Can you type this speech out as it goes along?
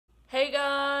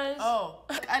Oh,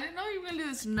 I didn't know you were gonna do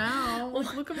this now.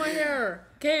 Look at my hair.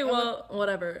 Okay, well,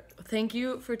 whatever. Thank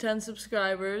you for 10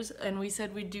 subscribers, and we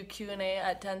said we'd do Q&A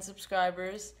at 10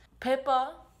 subscribers.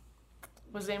 Pippa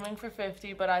was aiming for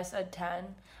 50, but I said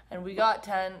 10, and we got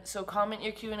 10. So comment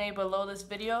your Q&A below this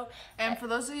video. And for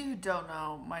those of you who don't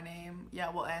know my name, yeah,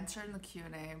 we'll answer in the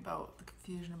Q&A about the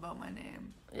confusion about my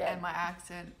name and my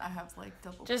accent. I have like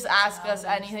double. Just ask us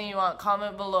anything you want.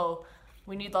 Comment below.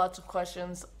 We need lots of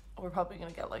questions. We're probably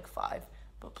gonna get like 5,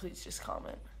 but please just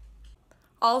comment.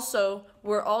 Also,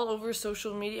 we're all over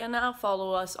social media now.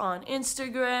 Follow us on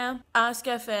Instagram,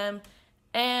 AskFM,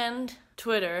 and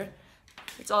Twitter.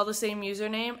 It's all the same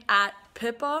username, at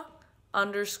Pippa_Ava.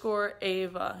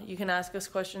 You can ask us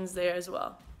questions there as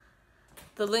well.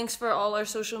 The links for all our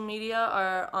social media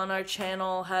are on our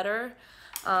channel header.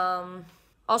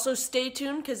 Also, stay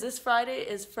tuned because this Friday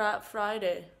is Frat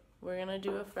Friday. We're gonna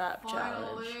do a Frap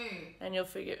challenge, and you'll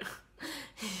figure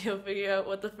out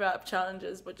what the Frap challenge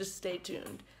is. But just stay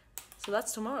tuned. So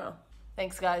that's tomorrow.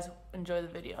 Thanks, guys. Enjoy the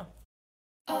video.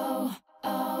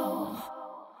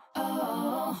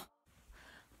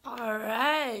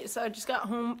 Alright, so I just got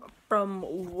home from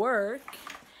work,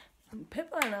 and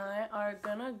Pippa and I are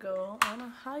gonna go on a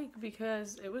hike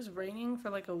because it was raining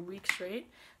for like a week straight,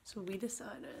 so we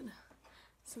decided,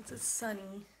 since it's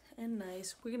sunny and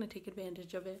nice, we're gonna take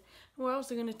advantage of it. And we're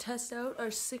also gonna test out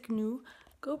our sick new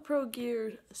GoPro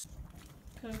gear.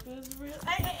 Coco's real.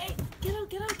 Hey, get out,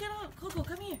 Coco,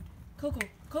 come here.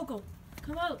 Coco,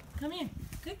 come out, come here.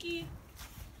 Cookie.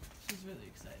 She's really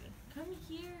excited. Come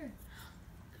here.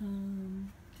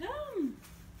 Come.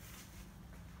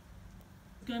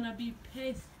 Gonna be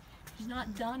pissed. She's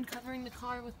not done covering the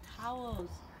car with towels.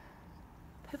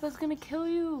 Pippa's gonna kill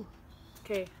you.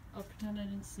 Okay, I'll pretend I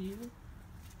didn't see you.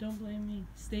 Don't blame me.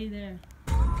 Stay there.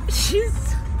 She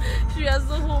has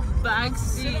the whole back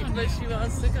seat, but she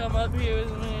wants to come up here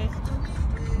with me.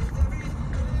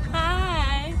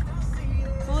 Hi.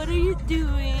 What are you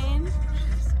doing?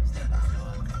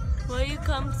 Will you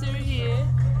come through here?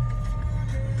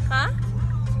 Huh?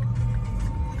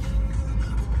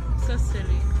 So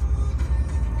silly.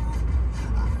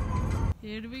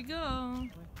 Here we go.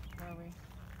 Where are we?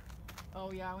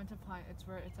 Oh yeah, I went to Pine. It's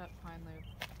at Pine Loop.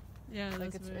 Yeah,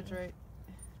 like it's right.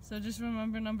 So just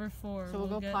remember number 4. So we'll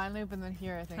go Pine Loop and then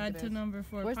here I think. Head to number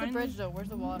 4. Where's the bridge though? Where's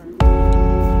the water?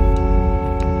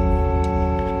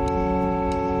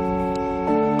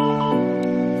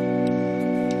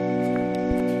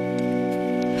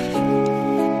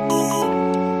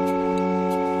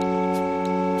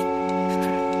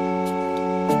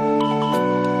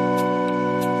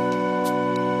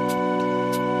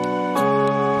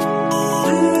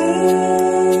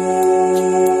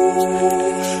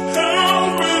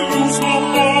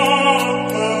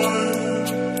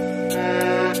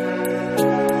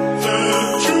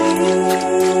 You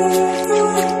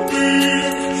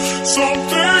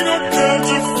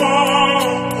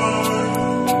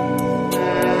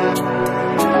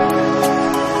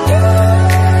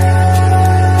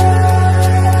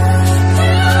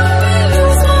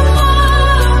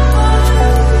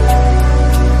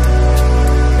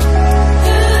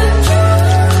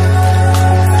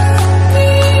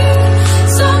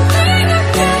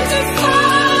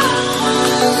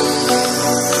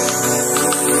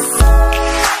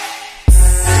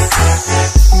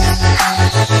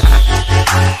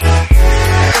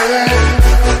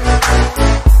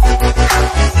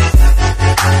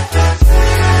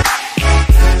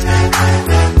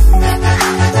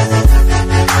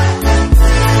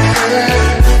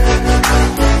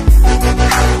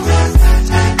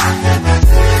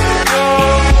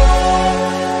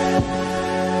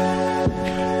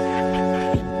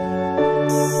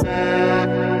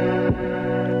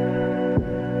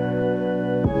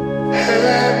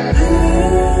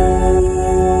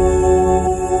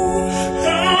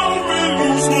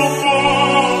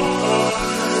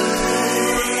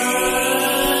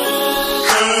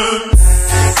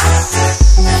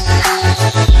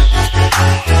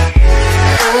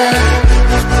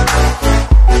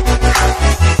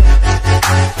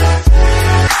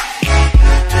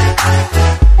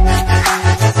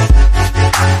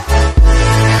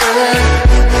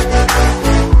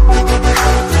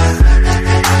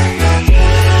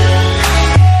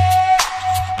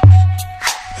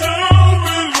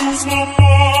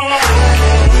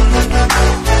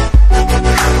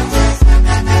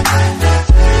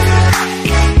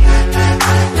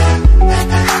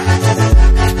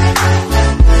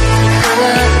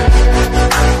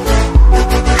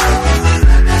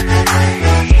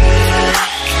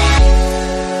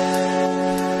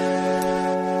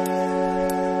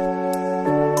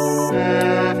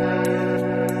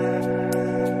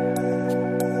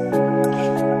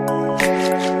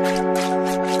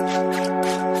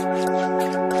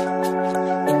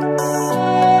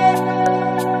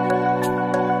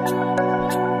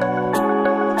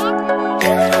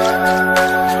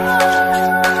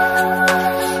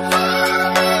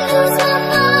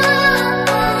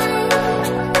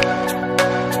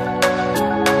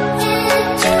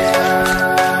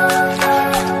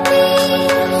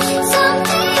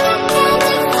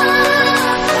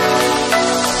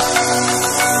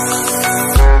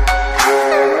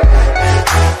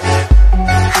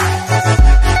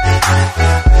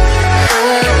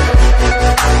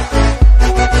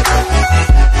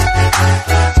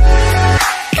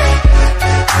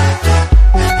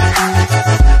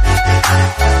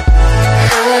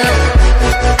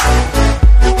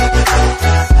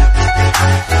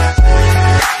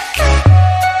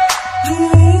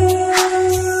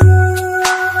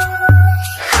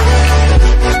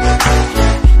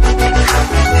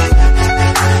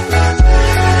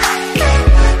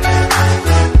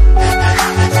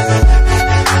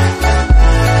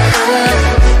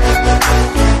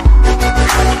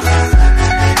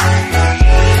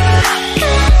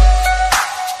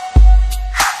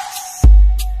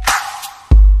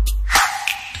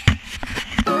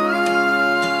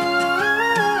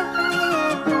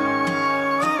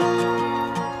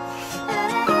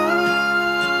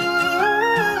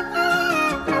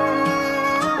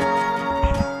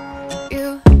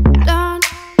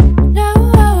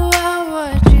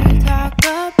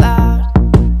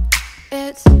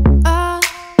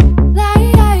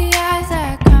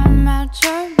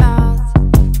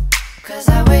 'Cause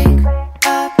I wake